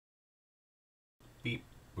Beep,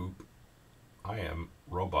 boop. I am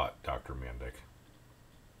robot Dr. Mandic.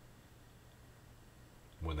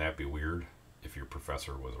 Wouldn't that be weird if your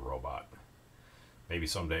professor was a robot? Maybe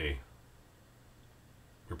someday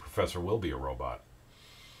your professor will be a robot.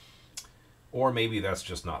 Or maybe that's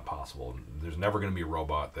just not possible. There's never going to be a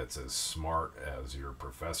robot that's as smart as your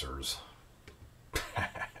professors.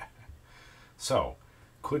 So,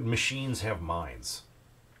 could machines have minds?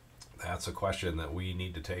 That's a question that we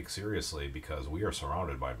need to take seriously because we are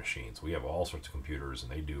surrounded by machines. We have all sorts of computers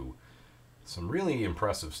and they do some really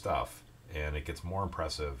impressive stuff, and it gets more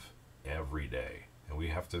impressive every day. And we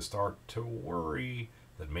have to start to worry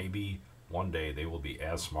that maybe one day they will be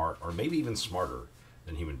as smart or maybe even smarter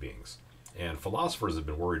than human beings. And philosophers have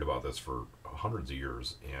been worried about this for hundreds of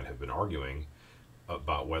years and have been arguing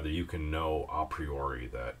about whether you can know a priori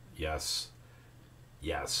that yes,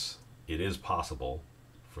 it is possible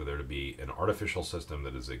for there to be an artificial system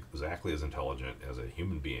that is exactly as intelligent as a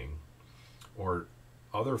human being. Or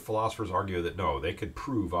other philosophers argue that no, they could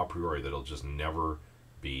prove a priori that it'll just never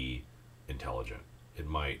be intelligent. It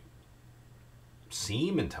might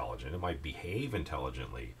seem intelligent, it might behave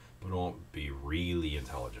intelligently, but it won't be really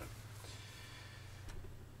intelligent.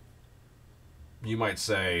 You might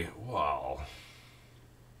say, well,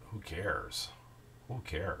 who cares? Who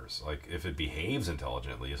cares? Like, if it behaves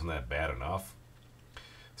intelligently, isn't that bad enough?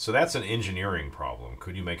 So that's an engineering problem.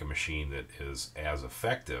 Could you make a machine that is as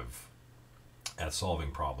effective at solving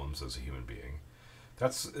problems as a human being?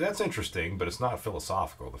 That's interesting, but it's not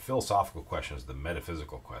philosophical. The philosophical question is the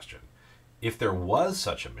metaphysical question. If there was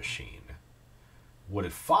such a machine, would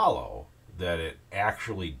it follow that it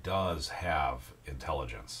actually does have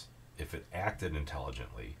intelligence? If it acted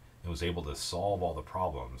intelligently and was able to solve all the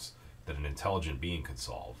problems that an intelligent being could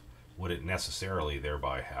solve, would it necessarily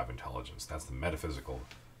thereby have intelligence? That's the metaphysical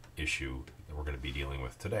issue that we're going to be dealing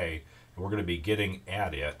with today. And we're going to be getting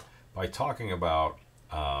at it by talking about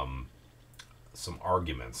some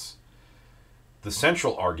arguments. The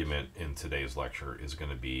central argument in today's lecture is going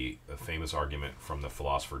to be a famous argument from the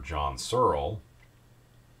philosopher John Searle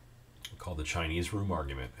called the Chinese room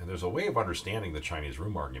argument. And there's a way of understanding the Chinese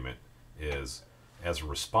room argument is as a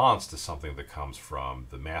response to something that comes from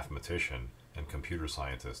the mathematician and computer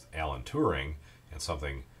scientist Alan Turing, and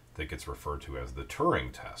something that gets referred to as the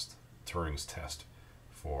Turing test, Turing's test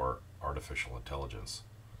for artificial intelligence.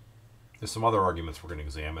 There's some other arguments we're going to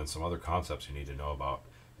examine, some other concepts you need to know about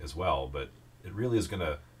as well, but it really is going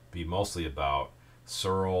to be mostly about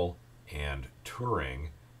Searle and Turing,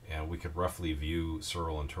 and we could roughly view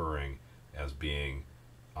Searle and Turing as being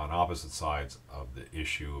on opposite sides of the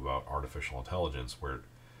issue about artificial intelligence, where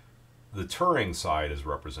the Turing side is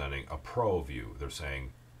representing a pro view. They're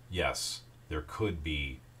saying, yes, there could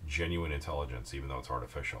be genuine intelligence even though it's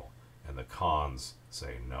artificial. And the cons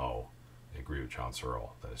say no. They agree with John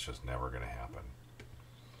Searle that it's just never going to happen.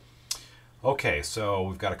 Okay, so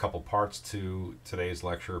we've got a couple parts to today's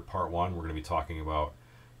lecture. Part one, we're going to be talking about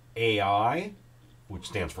AI, which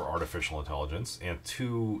stands for artificial intelligence, and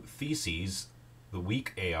two theses, the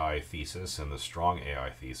weak AI thesis and the strong AI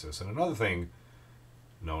thesis, and another thing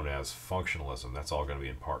known as functionalism. That's all going to be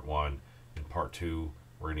in part one. In part two,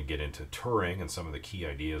 we're going to get into Turing and some of the key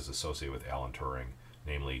ideas associated with Alan Turing,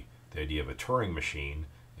 namely the idea of a Turing machine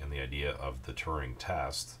and the idea of the Turing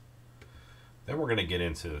test. Then we're going to get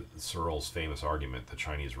into Searle's famous argument, the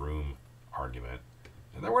Chinese room argument,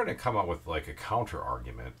 and then we're going to come up with like a counter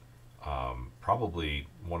argument, probably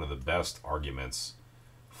one of the best arguments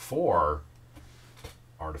for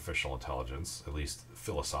artificial intelligence, at least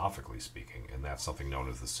philosophically speaking, and that's something known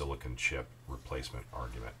as the silicon chip replacement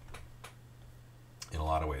argument. In a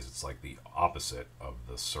lot of ways, it's like the opposite of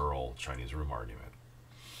the Searle Chinese room argument.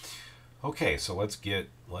 Okay, so let's get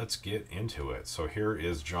into it. So here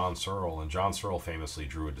is John Searle, and John Searle famously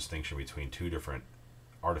drew a distinction between two different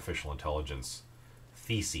artificial intelligence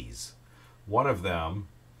theses. One of them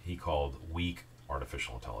he called weak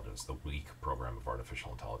artificial intelligence, the weak program of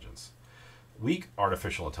artificial intelligence. Weak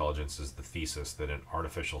artificial intelligence is the thesis that an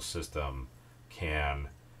artificial system can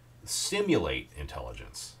simulate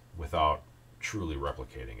intelligence without truly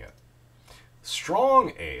replicating it.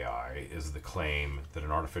 Strong AI is the claim that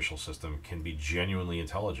an artificial system can be genuinely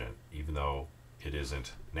intelligent, even though it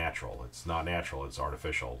isn't natural. It's not natural, it's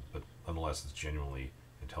artificial, but nonetheless it's genuinely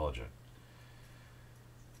intelligent.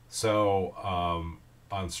 So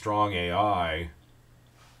on strong AI,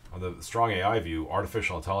 on the strong AI view,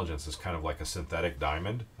 artificial intelligence is kind of like a synthetic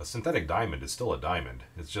diamond. A synthetic diamond is still a diamond.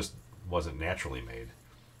 It just wasn't naturally made.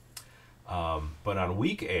 But on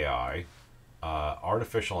weak AI,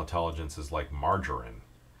 artificial intelligence is like margarine.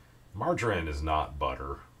 Margarine is not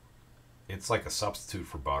butter. It's like a substitute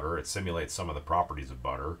for butter. It simulates some of the properties of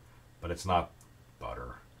butter, but it's not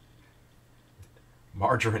butter.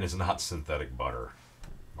 Margarine is not synthetic butter.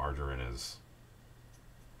 Margarine is,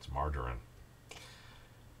 it's margarine.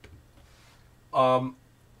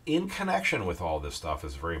 In connection with all this stuff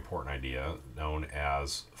is a very important idea known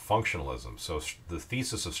as functionalism. So the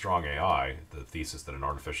thesis of strong AI, the thesis that an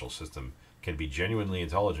artificial system can be genuinely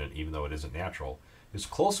intelligent even though it isn't natural, is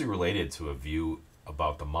closely related to a view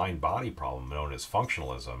about the mind-body problem known as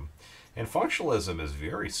functionalism. And functionalism is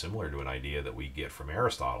very similar to an idea that we get from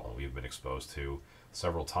Aristotle. We've been exposed to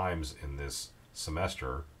several times in this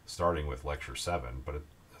semester, starting with lecture 7, but it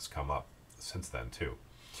has come up since then too.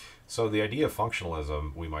 So the idea of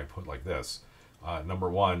functionalism we might put like this. Number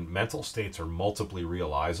one, mental states are multiply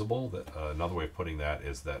realizable. Another way of putting that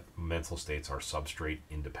is that mental states are substrate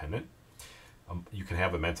independent. You can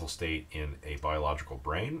have a mental state in a biological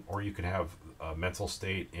brain, or you can have a mental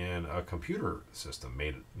state in a computer system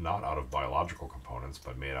made not out of biological components,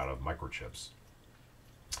 but made out of microchips.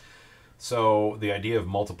 So the idea of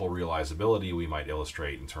multiple realizability we might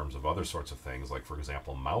illustrate in terms of other sorts of things, like, for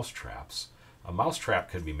example, mouse traps. A mouse trap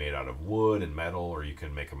could be made out of wood and metal, or you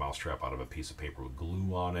can make a mouse trap out of a piece of paper with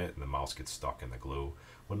glue on it, and the mouse gets stuck in the glue.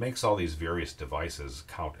 What makes all these various devices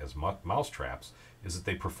count as mouse traps is that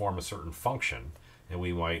they perform a certain function, and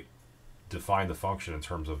we might define the function in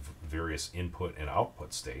terms of various input and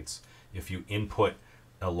output states. If you input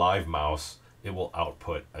a live mouse, it will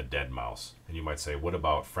output a dead mouse. And you might say, what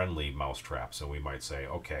about friendly mouse traps? And we might say,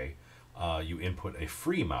 okay, you input a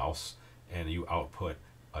free mouse, and you output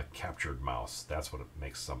a captured mouse. That's what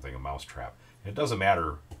makes something a mouse trap. And it doesn't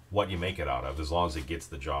matter what you make it out of, as long as it gets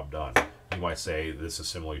the job done. You might say this is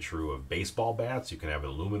similarly true of baseball bats. You can have an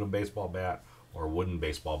aluminum baseball bat or a wooden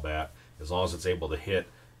baseball bat. As long as it's able to hit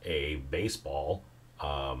a baseball,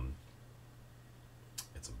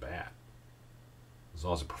 it's a bat. As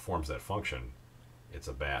long as it performs that function, it's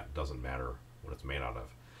a bat. It doesn't matter what it's made out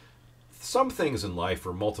of. Some things in life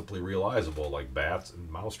are multiply realizable, like bats and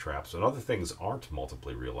mouse traps, and other things aren't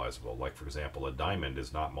multiply realizable. Like, for example, a diamond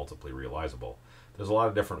is not multiply realizable. There's a lot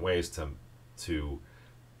of different ways to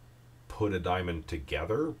put a diamond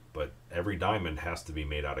together, but every diamond has to be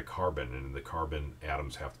made out of carbon, and the carbon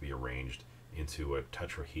atoms have to be arranged into a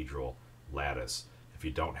tetrahedral lattice. If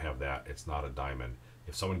you don't have that, it's not a diamond.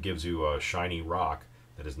 If someone gives you a shiny rock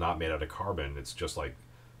that is not made out of carbon, it's just like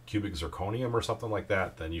cubic zirconium or something like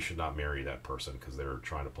that, then you should not marry that person because they're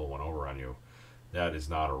trying to pull one over on you. That is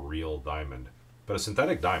not a real diamond. But a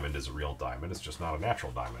synthetic diamond is a real diamond. It's just not a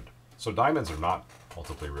natural diamond. So diamonds are not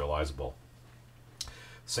multiply realizable.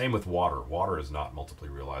 Same with water. Water is not multiply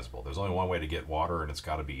realizable. There's only one way to get water, and it's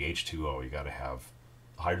got to be H2O. You got to have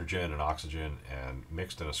hydrogen and oxygen, and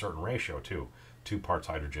mixed in a certain ratio too. 2 parts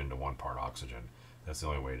hydrogen to 1 part oxygen. That's the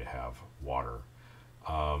only way to have water.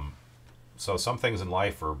 So some things in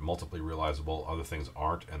life are multiply realizable, other things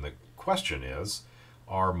aren't. And the question is,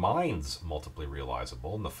 are minds multiply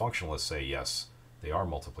realizable? And the functionalists say yes, they are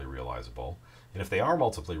multiply realizable. And if they are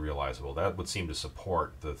multiply realizable, that would seem to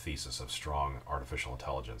support the thesis of strong artificial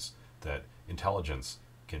intelligence, that intelligence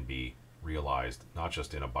can be realized not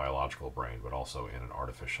just in a biological brain, but also in an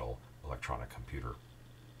artificial electronic computer.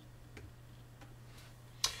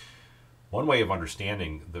 One way of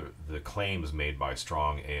understanding the claims made by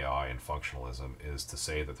strong AI and functionalism is to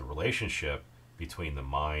say that the relationship between the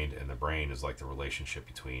mind and the brain is like the relationship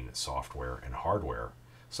between software and hardware.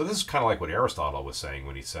 So this is kind of like what Aristotle was saying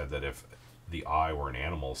when he said that if the eye were an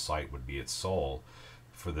animal, sight would be its soul.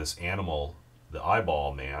 For this animal, the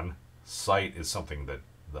eyeball man, sight is something that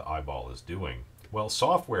the eyeball is doing. Well,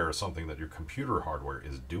 software is something that your computer hardware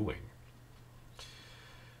is doing.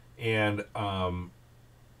 And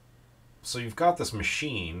so you've got this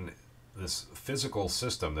machine, this physical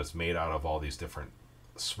system that's made out of all these different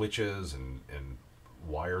switches and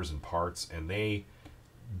wires and parts, and they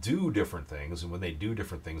do different things, and when they do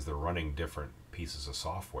different things, they're running different pieces of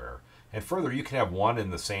software. And further, you can have one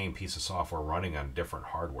and the same piece of software running on different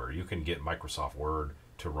hardware. You can get Microsoft Word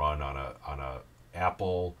to run on a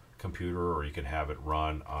Apple computer, or you can have it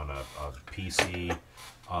run on a PC.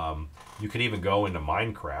 You can even go into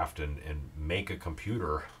Minecraft and make a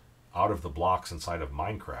computer out of the blocks inside of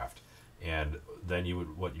Minecraft. And then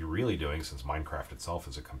what you're really doing, since Minecraft itself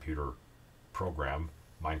is a computer program,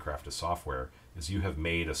 Minecraft is software, is you have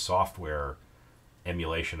made a software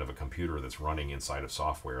emulation of a computer that's running inside of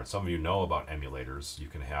software. And some of you know about emulators. You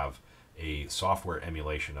can have a software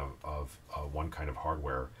emulation of one kind of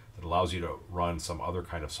hardware that allows you to run some other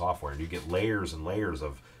kind of software, and you get layers and layers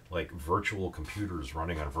of like virtual computers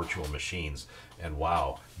running on virtual machines. And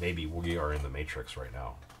wow, maybe we are in the Matrix right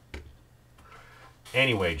now.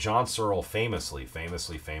 Anyway, John Searle famously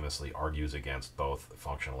argues against both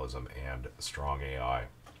functionalism and strong AI.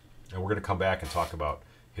 And we're going to come back and talk about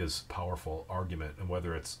his powerful argument and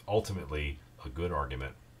whether it's ultimately a good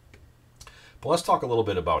argument. But let's talk a little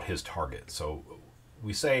bit about his target. So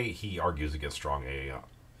we say he argues against strong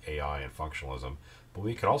AI and functionalism, but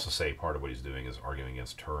we can also say part of what he's doing is arguing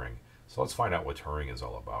against Turing. So let's find out what Turing is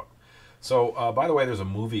all about. So, by the way, there's a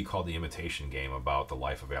movie called The Imitation Game about the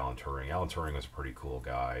life of Alan Turing. Alan Turing was a pretty cool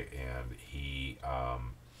guy, and he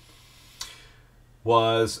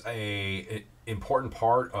was a important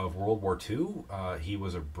part of World War II. He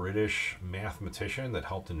was a British mathematician that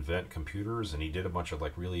helped invent computers, and he did a bunch of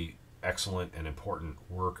like really excellent and important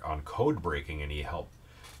work on code breaking, and he helped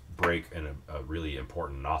break a really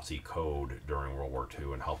important Nazi code during World War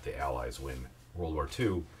II and helped the Allies win World War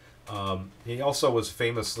II. He also was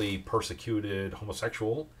famously persecuted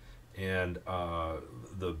homosexual, and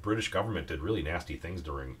the British government did really nasty things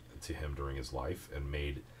to him during his life, and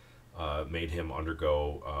made him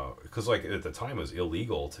undergo, because like at the time it was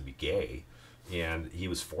illegal to be gay, and he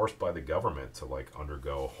was forced by the government to like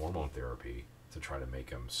undergo hormone therapy to try to make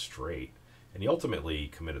him straight, and he ultimately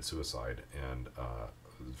committed suicide, and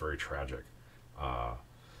it was very tragic.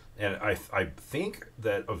 And I think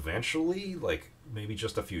that eventually, like maybe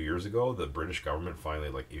just a few years ago, the British government finally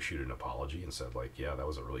like issued an apology and said like, yeah, that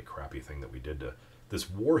was a really crappy thing that we did to this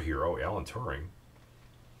war hero, Alan Turing.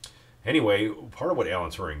 Anyway, part of what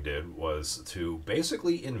Alan Turing did was to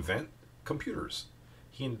basically invent computers.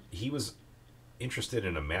 He was interested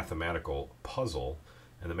in a mathematical puzzle,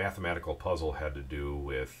 and the mathematical puzzle had to do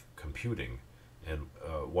with computing. And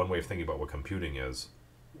one way of thinking about what computing is,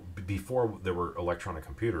 before there were electronic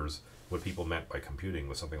computers, what people meant by computing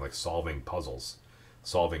was something like solving puzzles,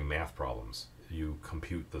 solving math problems. You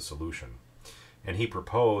compute the solution. And he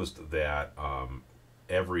proposed that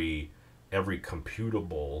every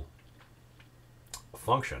computable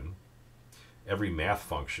function, every math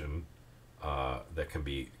function that can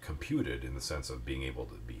be computed in the sense of being able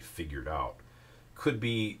to be figured out, could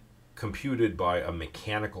be computed by a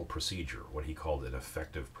mechanical procedure, what he called an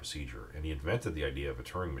effective procedure. And he invented the idea of a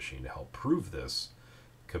Turing machine to help prove this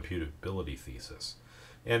computability thesis.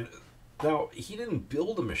 And now, he didn't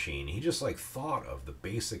build a machine, he just like thought of the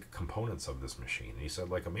basic components of this machine. And he said,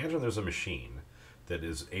 like, imagine there's a machine that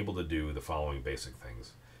is able to do the following basic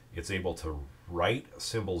things. It's able to write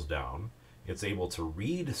symbols down, it's able to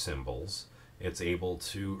read symbols, it's able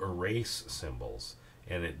to erase symbols,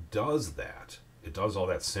 and it does that. It does all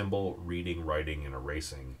that symbol reading, writing, and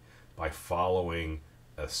erasing by following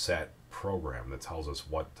a set program that tells us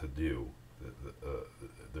what to do.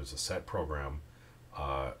 There's a set program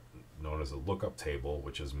known as a lookup table,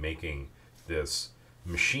 which is making this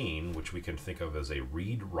machine, which we can think of as a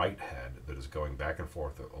read-write head that is going back and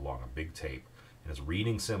forth along a big tape, and it's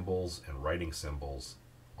reading symbols and writing symbols,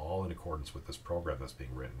 all in accordance with this program that's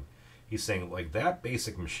being written. He's saying, like, that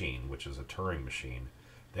basic machine, which is a Turing machine,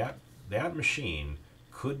 that machine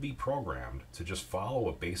could be programmed to just follow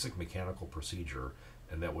a basic mechanical procedure,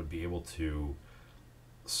 and that would be able to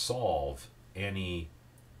solve any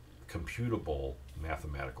computable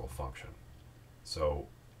mathematical function. So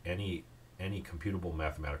any computable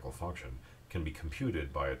mathematical function can be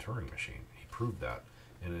computed by a Turing machine. He proved that.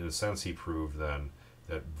 And in a sense, he proved then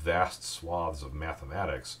that vast swaths of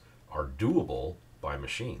mathematics are doable by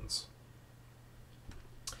machines.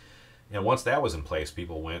 And once that was in place,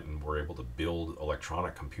 people went and were able to build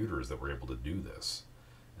electronic computers that were able to do this.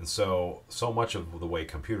 And so much of the way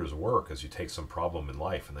computers work is you take some problem in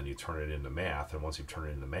life and then you turn it into math. And once you've turned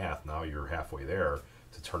it into math, now you're halfway there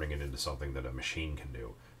to turning it into something that a machine can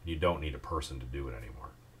do. And you don't need a person to do it anymore.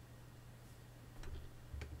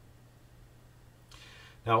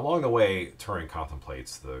 Now, along the way, Turing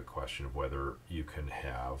contemplates the question of whether you can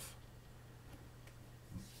have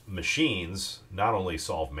machines not only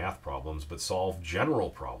solve math problems, but solve general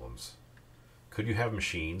problems. Could you have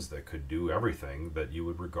machines that could do everything that you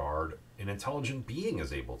would regard an intelligent being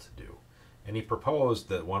as able to do? And he proposed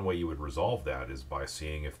that one way you would resolve that is by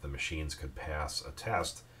seeing if the machines could pass a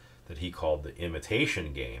test that he called the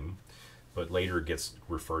imitation game, but later gets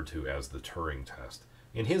referred to as the Turing test.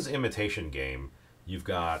 In his imitation game, you've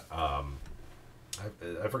got, I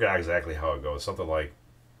forget exactly how it goes, something like,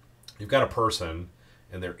 you've got a person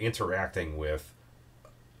and they're interacting with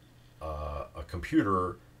a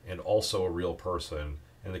computer and also a real person,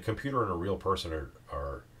 and the computer and a real person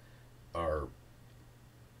are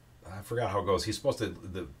I forgot how it goes. He's supposed to,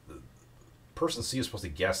 the person C is supposed to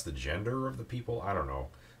guess the gender of the people. I don't know,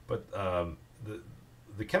 but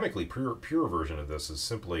the chemically pure version of this is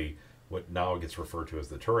simply what now gets referred to as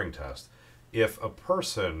the Turing test. If a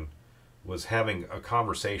person was having a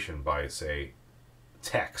conversation by, say,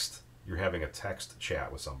 text. You're having a text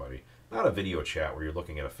chat with somebody, not a video chat where you're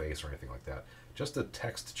looking at a face or anything like that. Just a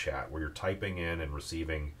text chat where you're typing in and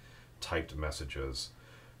receiving typed messages.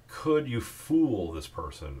 Could you fool this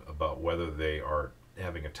person about whether they are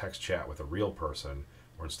having a text chat with a real person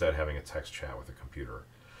or instead having a text chat with a computer?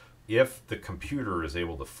 If the computer is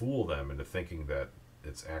able to fool them into thinking that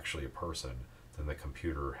it's actually a person, then the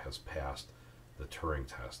computer has passed the Turing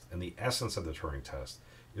test. And the essence of the Turing test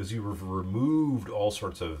is you've removed all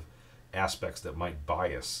sorts of aspects that might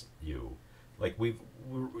bias you. Like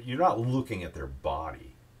you're not looking at their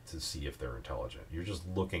body to see if they're intelligent. You're just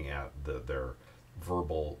looking at their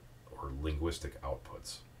verbal or linguistic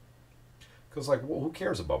outputs. Because, like, well, who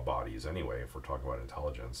cares about bodies anyway if we're talking about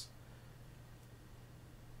intelligence?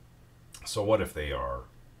 So what if they are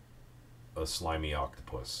a slimy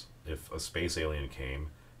octopus? If a space alien came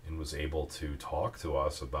and was able to talk to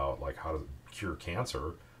us about, like, how to cure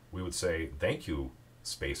cancer, we would say, thank you,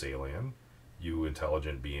 space alien, you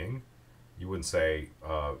intelligent being. You wouldn't say,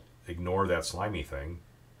 ignore that slimy thing.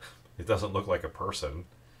 It doesn't look like a person.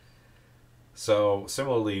 So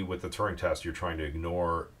similarly with the Turing test, you're trying to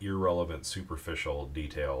ignore irrelevant, superficial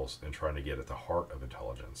details and trying to get at the heart of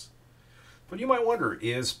intelligence. But you might wonder,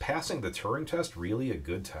 is passing the Turing test really a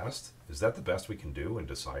good test? Is that the best we can do in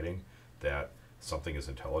deciding that something is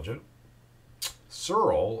intelligent?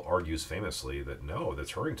 Searle argues famously that no, the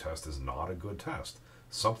Turing test is not a good test.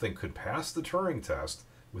 Something could pass the Turing test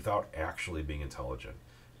without actually being intelligent.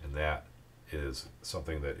 And that is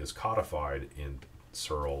something that is codified in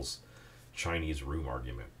Searle's Chinese room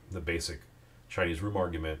argument. The basic Chinese room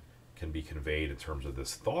argument can be conveyed in terms of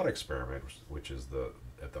this thought experiment, which is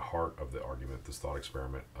at the heart of the argument, this thought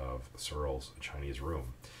experiment of Searle's Chinese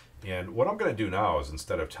room. And what I'm going to do now is,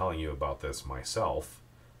 instead of telling you about this myself,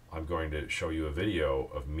 I'm going to show you a video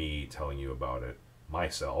of me telling you about it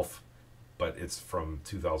myself, but it's from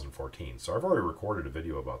 2014. So I've already recorded a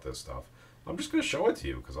video about this stuff. I'm just going to show it to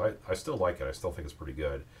you because I still like it. I still think it's pretty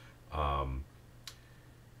good.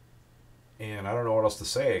 And I don't know what else to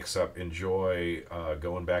say except enjoy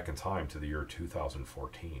going back in time to the year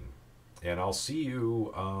 2014. And I'll see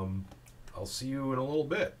you in a little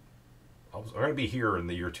bit. I'm going to be here in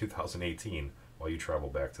the year 2018 while you travel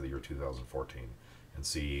back to the year 2014 and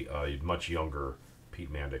see a much younger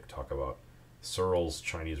Pete Mandic talk about Searle's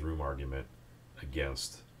Chinese room argument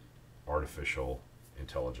against artificial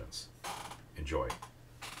intelligence. Enjoy.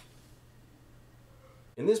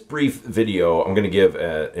 In this brief video, I'm going to give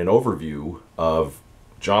an overview of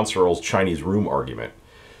John Searle's Chinese room argument.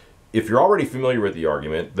 If you're already familiar with the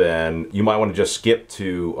argument, then you might want to just skip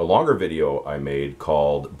to a longer video I made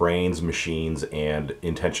called Brains, Machines, and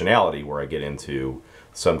Intentionality, where I get into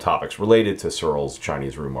some topics related to Searle's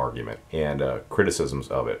Chinese room argument and criticisms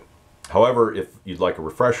of it. However, if you'd like a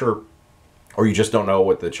refresher, or you just don't know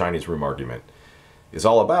what the Chinese room argument is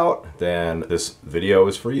all about, then this video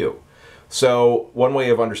is for you. So one way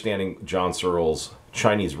of understanding John Searle's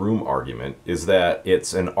Chinese room argument is that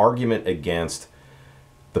it's an argument against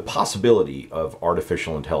the possibility of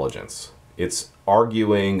artificial intelligence. It's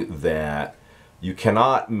arguing that you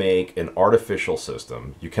cannot make an artificial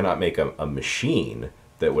system, you cannot make a machine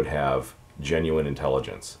that would have genuine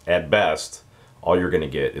intelligence. At best, all you're going to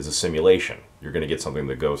get is a simulation. You're going to get something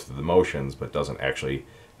that goes through the motions but doesn't actually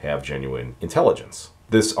have genuine intelligence.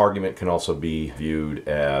 This argument can also be viewed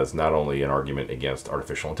as not only an argument against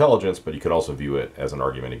artificial intelligence, but you could also view it as an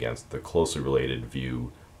argument against the closely related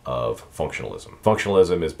view of functionalism.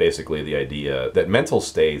 Functionalism is basically the idea that mental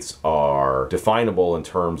states are definable in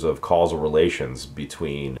terms of causal relations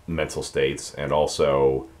between mental states and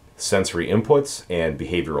also sensory inputs and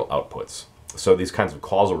behavioral outputs. So these kinds of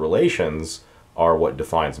causal relations are what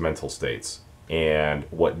defines mental states. And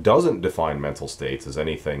what doesn't define mental states is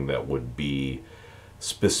anything that would be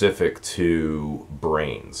specific to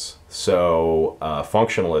brains. So a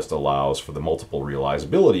functionalist allows for the multiple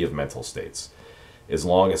realizability of mental states. As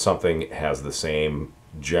long as something has the same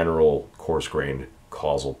general coarse-grained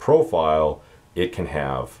causal profile, it can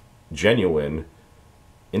have genuine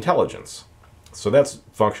intelligence. So that's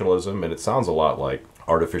functionalism, and it sounds a lot like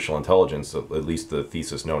artificial intelligence, at least the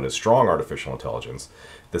thesis known as strong artificial intelligence,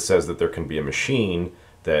 that says that there can be a machine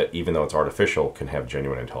that, even though it's artificial, can have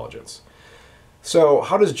genuine intelligence. So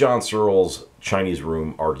how does John Searle's Chinese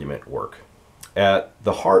room argument work? At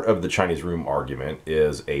the heart of the Chinese room argument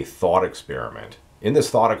is a thought experiment. In this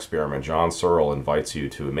thought experiment, John Searle invites you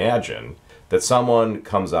to imagine that someone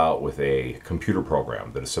comes out with a computer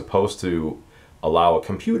program that is supposed to allow a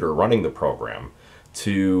computer running the program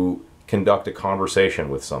to conduct a conversation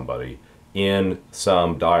with somebody in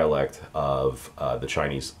some dialect of the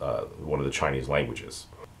Chinese, one of the Chinese languages.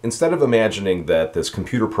 Instead of imagining that this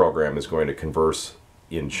computer program is going to converse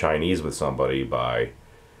in Chinese with somebody by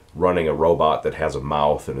running a robot that has a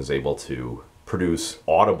mouth and is able to produce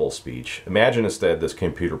audible speech, imagine instead this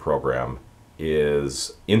computer program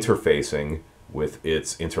is interfacing with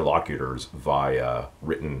its interlocutors via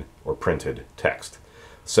written or printed text.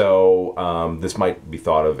 So this might be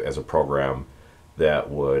thought of as a program that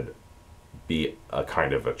would be a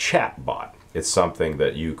kind of a chat bot. It's something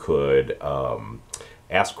that you could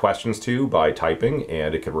ask questions to by typing,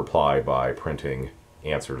 and it could reply by printing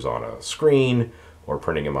answers on a screen or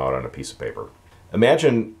printing them out on a piece of paper.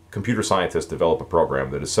 Imagine computer scientists develop a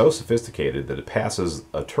program that is so sophisticated that it passes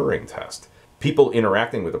a Turing test. People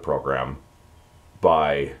interacting with the program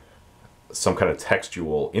by some kind of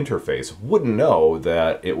textual interface wouldn't know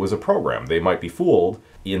that it was a program. They might be fooled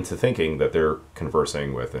into thinking that they're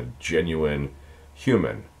conversing with a genuine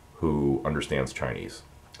human who understands Chinese.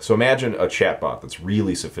 So imagine a chatbot that's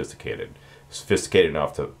really sophisticated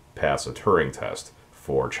enough to pass a Turing test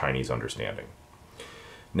for Chinese understanding.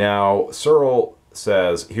 Now, Searle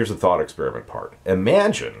says, here's the thought experiment part.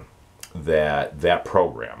 Imagine that that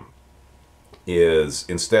program is,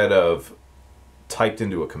 instead of typed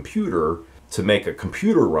into a computer to make a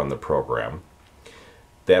computer run the program,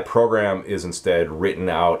 that program is instead written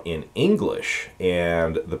out in English,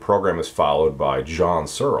 and the program is followed by John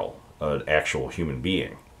Searle, an actual human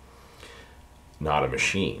being, not a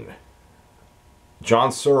machine.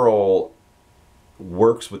 John Searle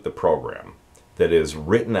works with the program that is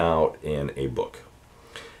written out in a book.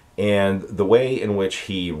 And the way in which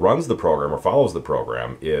he runs the program or follows the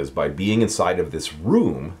program is by being inside of this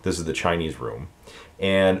room. This is the Chinese room.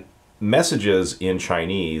 And messages in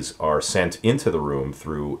Chinese are sent into the room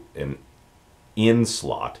through an in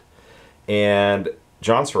slot. And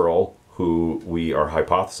John Searle, who we are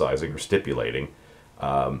hypothesizing or stipulating,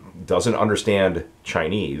 doesn't understand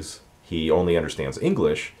Chinese. He only understands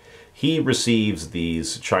English. He receives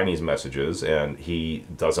these Chinese messages and he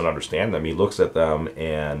doesn't understand them. He looks at them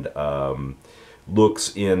and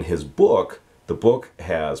looks in his book. The book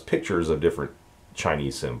has pictures of different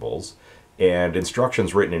Chinese symbols and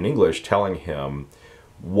instructions written in English telling him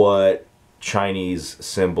what Chinese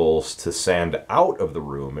symbols to send out of the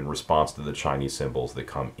room in response to the Chinese symbols that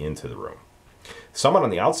come into the room. Someone on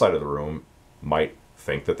the outside of the room might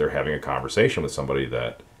think that they're having a conversation with somebody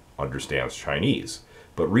that understands Chinese.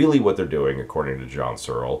 But really what they're doing, according to John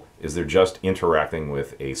Searle, is they're just interacting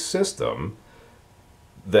with a system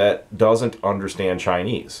that doesn't understand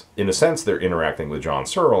Chinese. In a sense, they're interacting with John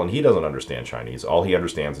Searle, and he doesn't understand Chinese. All he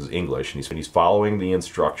understands is English, and he's following the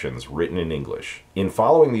instructions written in English. In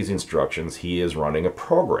following these instructions, he is running a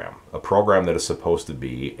program that is supposed to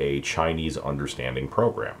be a Chinese understanding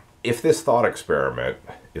program. If this thought experiment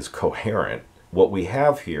is coherent, what we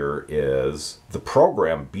have here is the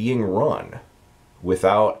program being run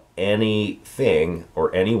without anything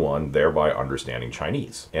or anyone thereby understanding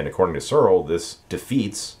Chinese. And according to Searle, this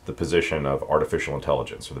defeats the position of artificial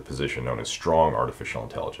intelligence, or the position known as strong artificial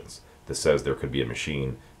intelligence, that says there could be a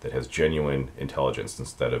machine that has genuine intelligence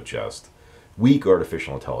instead of just weak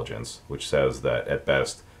artificial intelligence, which says that at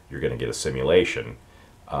best you're going to get a simulation,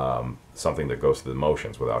 something that goes through the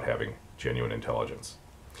motions without having genuine intelligence.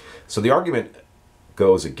 So the argument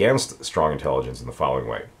goes against strong intelligence in the following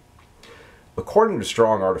way. According to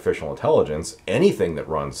strong artificial intelligence, anything that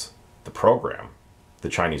runs the program, the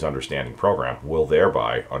Chinese understanding program, will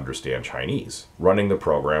thereby understand Chinese. Running the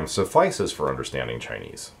program suffices for understanding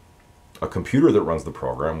Chinese. A computer that runs the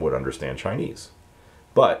program would understand Chinese.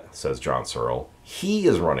 But, says John Searle, he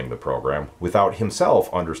is running the program without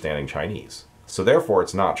himself understanding Chinese. So therefore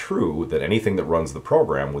it's not true that anything that runs the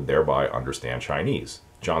program would thereby understand Chinese.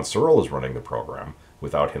 John Searle is running the program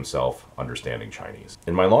without himself understanding Chinese.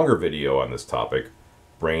 In my longer video on this topic,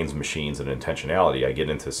 Brains, Machines, and Intentionality, I get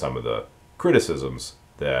into some of the criticisms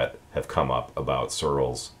that have come up about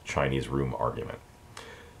Searle's Chinese room argument.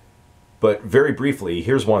 But very briefly,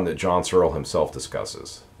 here's one that John Searle himself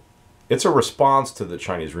discusses. It's a response to the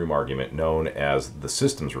Chinese room argument known as the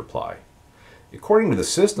systems reply. According to the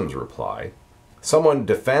systems reply, someone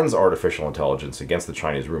defends artificial intelligence against the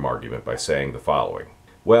Chinese room argument by saying the following.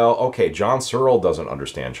 Well, okay, John Searle doesn't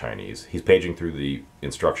understand Chinese. He's paging through the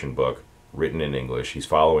instruction book written in English. He's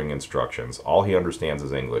following instructions. All he understands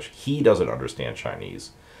is English. He doesn't understand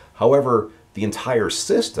Chinese. However, the entire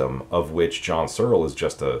system of which John Searle is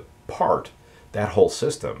just a part, that whole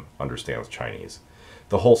system understands Chinese.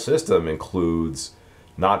 The whole system includes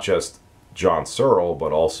not just John Searle,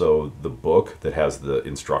 but also the book that has the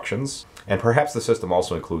instructions. And perhaps the system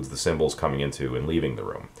also includes the symbols coming into and leaving the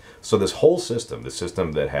room. So this whole system, the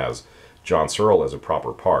system that has John Searle as a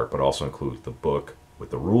proper part, but also includes the book with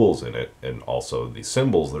the rules in it, and also the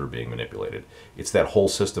symbols that are being manipulated, it's that whole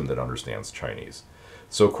system that understands Chinese.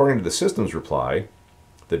 So according to the system's reply,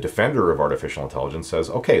 the defender of artificial intelligence says,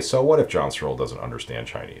 okay, so what if John Searle doesn't understand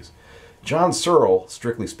Chinese? John Searle,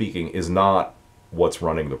 strictly speaking, is not what's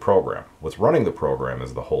running the program. What's running the program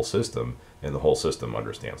is the whole system, and the whole system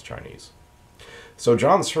understands Chinese. So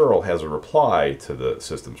John Searle has a reply to the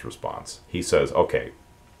system's response. He says, okay,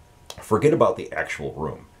 forget about the actual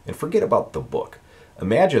room, and forget about the book.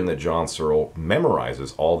 Imagine that John Searle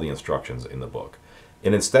memorizes all the instructions in the book.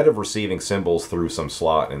 And instead of receiving symbols through some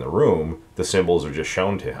slot in the room, the symbols are just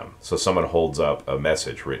shown to him. So someone holds up a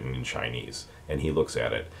message written in Chinese, and he looks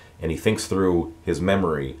at it, and he thinks through his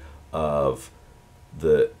memory of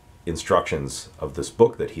the instructions of this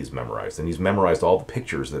book that he's memorized. And he's memorized all the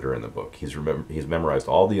pictures that are in the book. He's memorized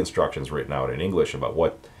all the instructions written out in English about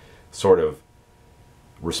what sort of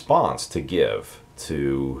response to give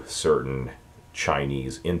to certain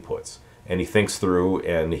Chinese inputs. And he thinks through,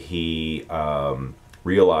 and he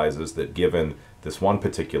realizes that given this one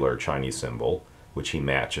particular Chinese symbol, which he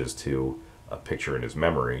matches to a picture in his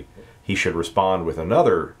memory, he should respond with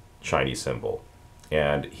another Chinese symbol.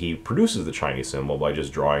 And he produces the Chinese symbol by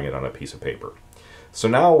just drawing it on a piece of paper. So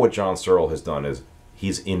now what John Searle has done is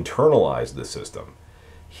he's internalized the system.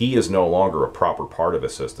 He is no longer a proper part of a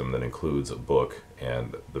system that includes a book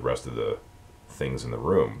and the rest of the things in the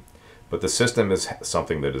room. But the system is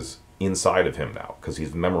something that is inside of him now, because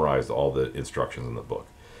he's memorized all the instructions in the book.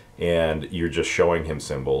 And you're just showing him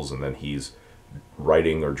symbols, and then he's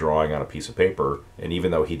writing or drawing on a piece of paper, and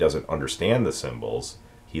even though he doesn't understand the symbols,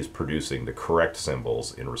 he's producing the correct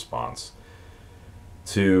symbols in response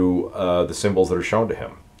to the symbols that are shown to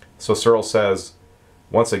him. So Searle says,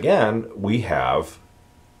 once again, we have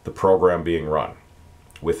the program being run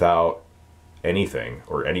without anything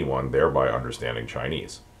or anyone thereby understanding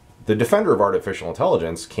Chinese. The defender of artificial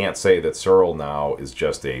intelligence can't say that Searle now is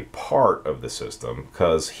just a part of the system,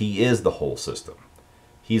 because he is the whole system.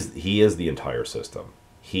 He is the entire system.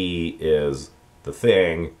 He is the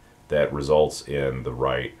thing that results in the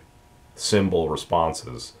right symbol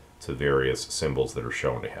responses to various symbols that are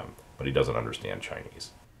shown to him, but he doesn't understand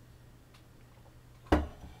Chinese.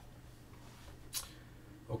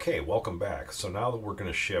 Okay, welcome back. So now that we're going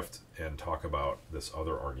to shift and talk about this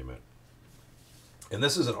other argument. And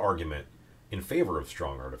this is an argument in favor of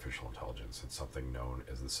strong artificial intelligence. It's something known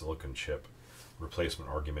as the silicon chip replacement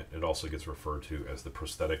argument. It also gets referred to as the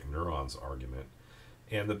prosthetic neurons argument.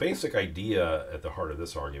 And the basic idea at the heart of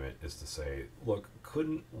this argument is to say, look,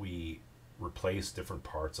 couldn't we replace different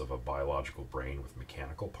parts of a biological brain with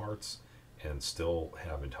mechanical parts and still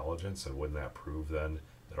have intelligence? And wouldn't that prove then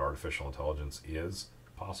that artificial intelligence is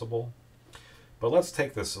possible? But let's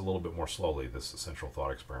take this a little bit more slowly, this central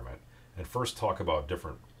thought experiment, and first talk about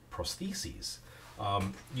different prostheses.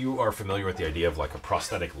 You are familiar with the idea of like a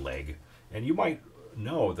prosthetic leg, and you might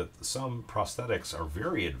know that some prosthetics are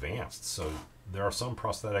very advanced. So there are some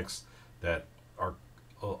prosthetics that are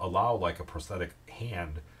allow like a prosthetic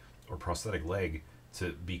hand or prosthetic leg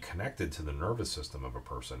to be connected to the nervous system of a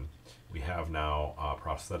person. We have now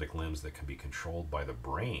prosthetic limbs that can be controlled by the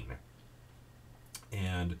brain.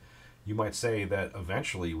 And you might say that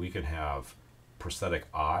eventually we can have prosthetic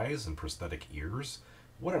eyes and prosthetic ears.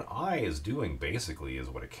 What an eye is doing basically is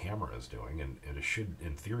what a camera is doing, and it should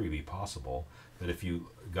in theory be possible that if you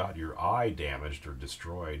got your eye damaged or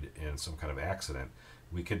destroyed in some kind of accident,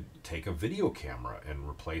 we could take a video camera and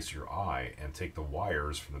replace your eye and take the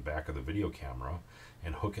wires from the back of the video camera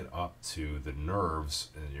and hook it up to the nerves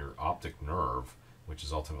in your optic nerve, which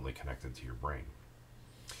is ultimately connected to your brain.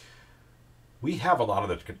 We have a lot of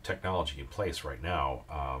the technology in place right now,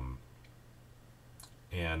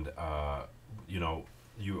 you know,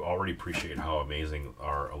 you already appreciate how amazing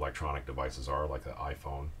our electronic devices are, like the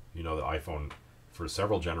iPhone. You know, the iPhone, for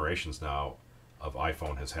several generations now of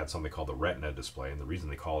iPhone, has had something called the retina display, and the reason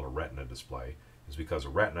they call it a retina display is because a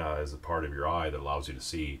retina is a part of your eye that allows you to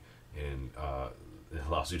see, and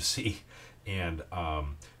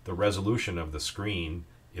the resolution of the screen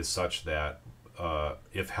is such that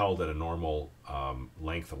if held at a normal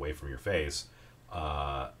length away from your face,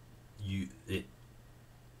 you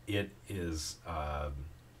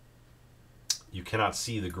cannot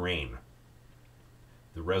see the grain.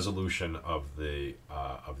 The resolution of the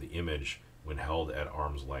image when held at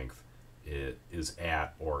arm's length is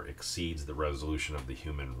at or exceeds the resolution of the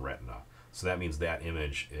human retina. So that means that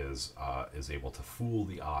image is able to fool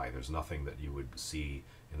the eye. There's nothing that you would see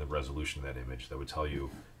in the resolution of that image that would tell you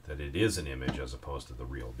that it is an image as opposed to the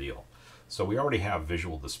real deal. So we already have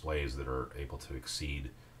visual displays that are able to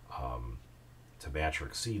to match or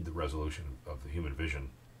exceed the resolution of the human vision.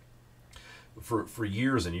 For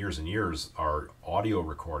years and years and years, our audio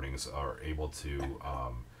recordings are able to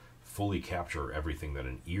fully capture everything that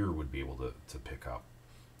an ear would be able to pick up.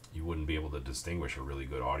 You wouldn't be able to distinguish a really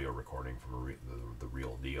good audio recording from the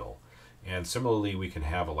real deal. And similarly, we can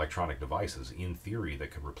have electronic devices, in theory,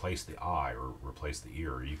 that could replace the eye or replace the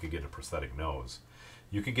ear. You could get a prosthetic nose.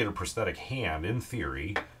 You could get a prosthetic hand, in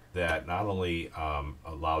theory, that not only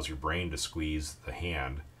allows your brain to squeeze the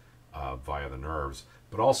hand via the nerves,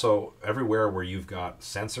 but also everywhere where you've got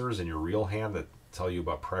sensors in your real hand that tell you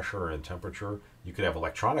about pressure and temperature, you could have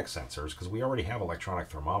electronic sensors, because we already have electronic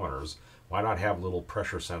thermometers. Why not have little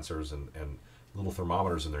pressure sensors and little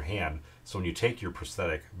thermometers in their hand? So when you take your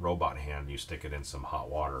prosthetic robot hand and you stick it in some hot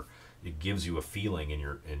water, it gives you a feeling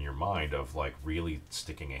in your mind of like really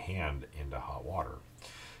sticking a hand into hot water.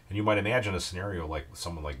 And you might imagine a scenario like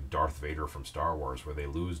someone like Darth Vader from Star Wars, where they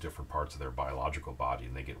lose different parts of their biological body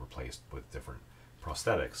and they get replaced with different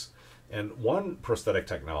prosthetics. And one prosthetic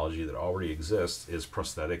technology that already exists is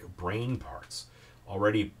prosthetic brain parts.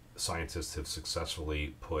 Already scientists have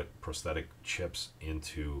successfully put prosthetic chips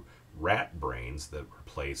into rat brains that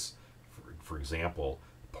replace, for example,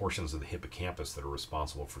 portions of the hippocampus that are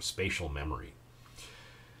responsible for spatial memory.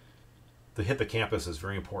 The hippocampus is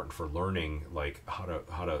very important for learning, like how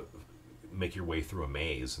to make your way through a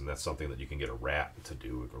maze, and that's something that you can get a rat to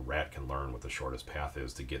do. A rat can learn what the shortest path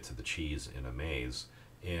is to get to the cheese in a maze.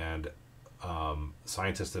 And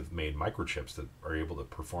scientists have made microchips that are able to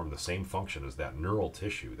perform the same function as that neural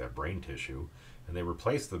tissue, that brain tissue, and they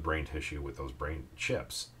replace the brain tissue with those brain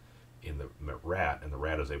chips in the rat, and the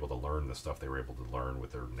rat is able to learn the stuff they were able to learn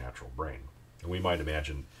with their natural brain. And we might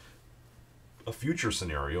imagine a future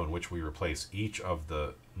scenario in which we replace each of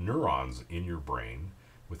the neurons in your brain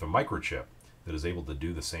with a microchip that is able to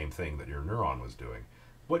do the same thing that your neuron was doing.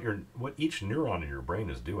 What each neuron in your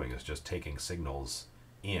brain is doing is just taking signals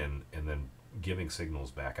in and then giving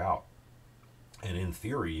signals back out. And in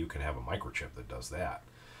theory, you can have a microchip that does that.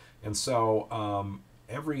 And so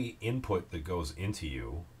every input that goes into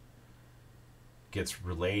you gets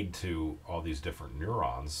relayed to all these different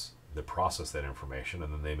neurons that process that information,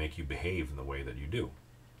 and then they make you behave in the way that you do.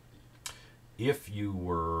 If you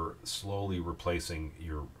were slowly replacing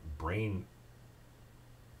your brain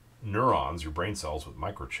neurons, your brain cells, with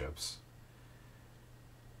microchips,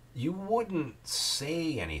 you wouldn't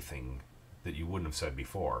say anything that you wouldn't have said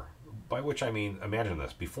before. By which I mean, imagine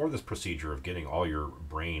this. Before this procedure of getting all your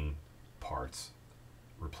brain parts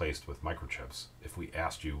replaced with microchips, if we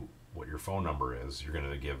asked you what your phone number is, you're going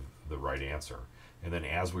to give the right answer. And then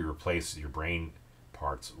as we replace your brain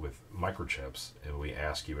parts with microchips, and we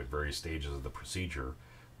ask you at various stages of the procedure,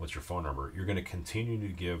 what's your phone number, you're going to continue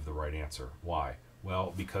to give the right answer. Why?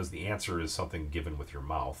 Well, because the answer is something given with your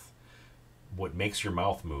mouth. What makes your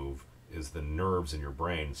mouth move is the nerves in your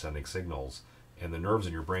brain sending signals, and the nerves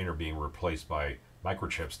in your brain are being replaced by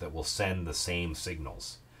microchips that will send the same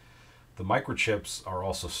signals. The microchips are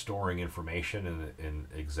also storing information in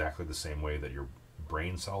exactly the same way that your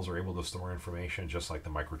brain cells are able to store information, just like the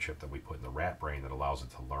microchip that we put in the rat brain that allows it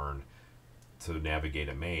to learn to navigate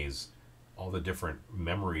a maze. All the different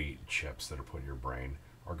memory chips that are put in your brain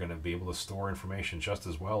are going to be able to store information just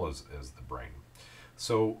as well as the brain.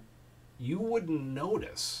 So you wouldn't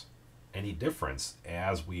notice any difference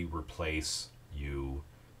as we replace your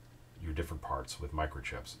different parts with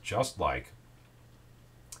microchips. Just like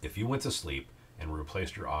if you went to sleep and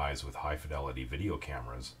replaced your eyes with high fidelity video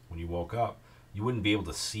cameras, when you woke up, you wouldn't be able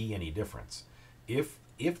to see any difference. If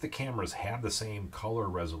the cameras had the same color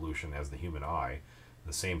resolution as the human eye,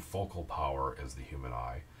 the same focal power as the human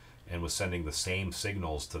eye, and was sending the same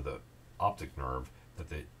signals to the optic nerve that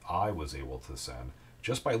the eye was able to send,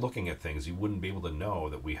 just by looking at things, you wouldn't be able to know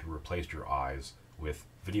that we had replaced your eyes with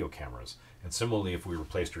video cameras. And similarly, if we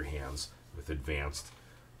replaced your hands with advanced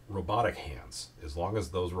robotic hands, as long as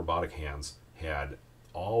those robotic hands had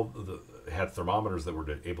had thermometers that were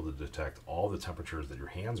able to detect all the temperatures that your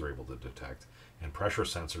hands are able to detect, and pressure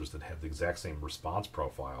sensors that had the exact same response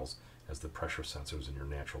profiles as the pressure sensors in your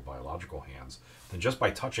natural biological hands, then just by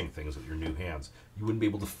touching things with your new hands, you wouldn't be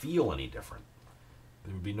able to feel any different.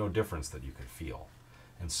 There would be no difference that you could feel.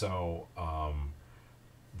 And so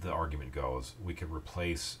the argument goes, we could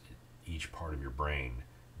replace each part of your brain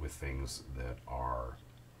with things that are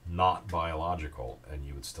not biological, and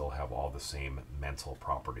you would still have all the same mental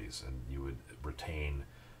properties, and you would retain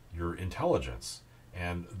your intelligence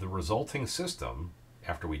And the resulting system,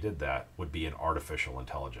 after we did that, would be an artificial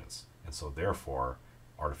intelligence. And so, therefore,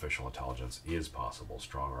 artificial intelligence is possible.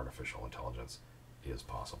 Strong artificial intelligence is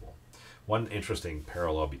possible. One interesting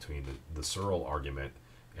parallel between the Searle argument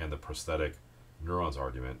and the prosthetic neurons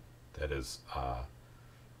argument, that is,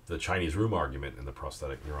 the Chinese room argument and the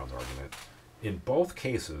prosthetic neurons argument. In both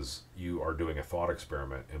cases, you are doing a thought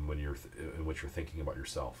experiment in which you're thinking about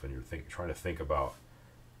yourself, and you're trying to think about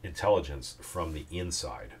intelligence from the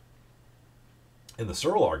inside. In the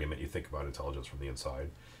Searle argument, you think about intelligence from the inside,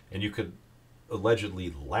 and you could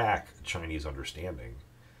allegedly lack Chinese understanding,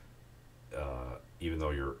 even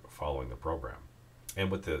though you're following the program.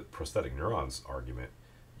 And with the prosthetic neurons argument,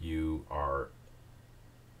 you are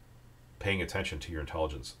paying attention to your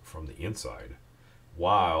intelligence from the inside,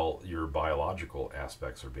 while your biological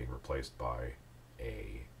aspects are being replaced by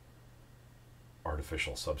a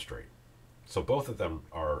artificial substrate. So both of them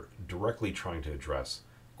are directly trying to address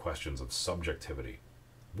questions of subjectivity.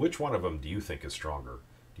 Which one of them do you think is stronger?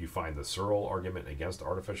 Do you find the Searle argument against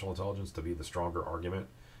artificial intelligence to be the stronger argument?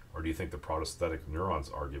 Or do you think the prosthetic neurons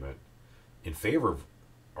argument in favor of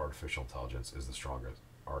artificial intelligence is the strongest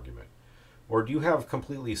argument? Or do you have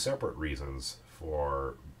completely separate reasons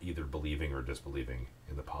for either believing or disbelieving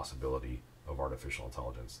in the possibility of artificial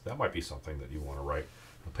intelligence? That might be something that you want to write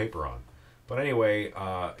a paper on. But anyway,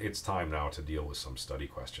 it's time now to deal with some study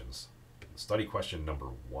questions. Study question number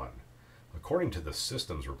 1. According to the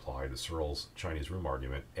systems reply to Searle's Chinese room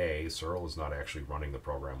argument, A, Searle is not actually running the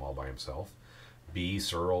program all by himself. B,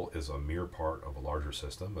 Searle is a mere part of a larger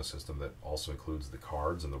system, a system that also includes the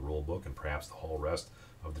cards and the rule book and perhaps the whole rest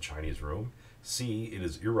of the Chinese room. C, it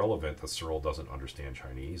is irrelevant that Searle doesn't understand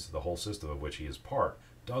Chinese. The whole system of which he is part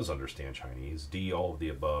does understand Chinese. D, all of the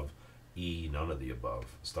above. E, none of the above.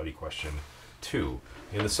 Study question 2.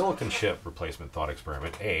 In the silicon chip replacement thought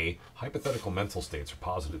experiment, A, hypothetical mental states are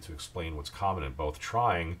posited to explain what's common in both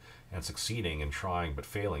trying and succeeding in trying but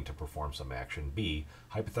failing to perform some action. B,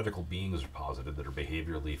 hypothetical beings are posited that are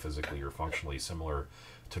behaviorally, physically, or functionally similar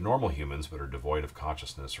to normal humans but are devoid of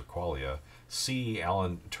consciousness or qualia. C,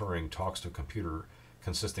 Alan Turing talks to a computer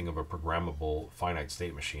consisting of a programmable finite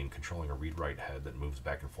state machine controlling a read-write head that moves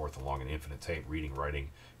back and forth along an infinite tape, reading, writing,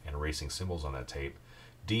 and erasing symbols on that tape.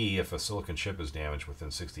 D, if a silicon chip is damaged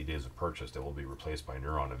within 60 days of purchase, it will be replaced by a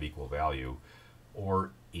neuron of equal value.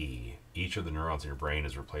 Or E, each of the neurons in your brain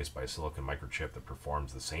is replaced by a silicon microchip that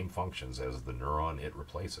performs the same functions as the neuron it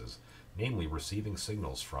replaces, namely receiving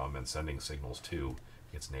signals from and sending signals to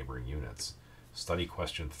its neighboring units. Study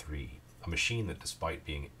question 3. A machine that, despite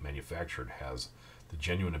being manufactured, has the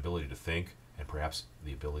genuine ability to think and perhaps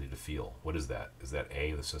the ability to feel. What is that? Is that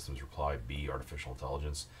A, the system's reply, B, artificial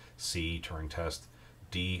intelligence, C, Turing test,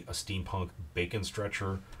 D, a steampunk bacon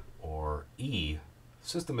stretcher, or E,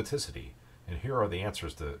 systematicity? And here are the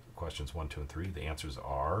answers to questions 1, 2, and 3. The answers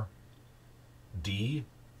are D,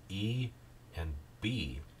 E, and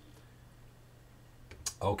B.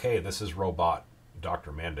 Okay, this is robot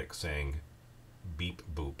Dr. Mandic saying beep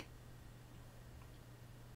boop.